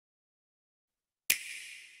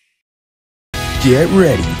Get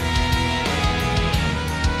ready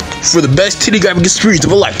for the best titty grabbing experience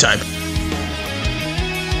of a lifetime.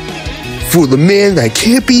 For the man that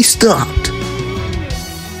can't be stopped.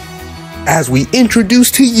 As we introduce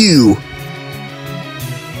to you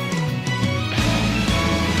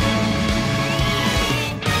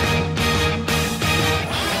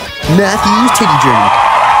Matthew's Titty Journey.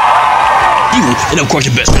 You, and of course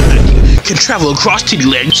your best friend Matthew, can travel across titty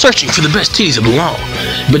land searching for the best titties of the law.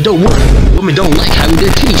 But don't worry, women don't like having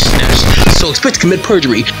their titties snatched, so expect to commit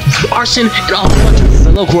perjury, arson, and all bunch of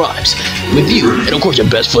fellow crimes. With you, and of course your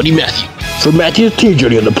best buddy Matthew. For Matthew's Titty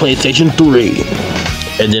Journey on the PlayStation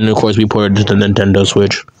 3. And then of course we ported to the Nintendo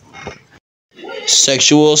Switch.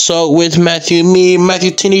 Sexual assault with Matthew,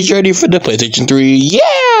 Matthew Titty Journey for the PlayStation 3.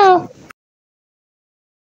 Yeah!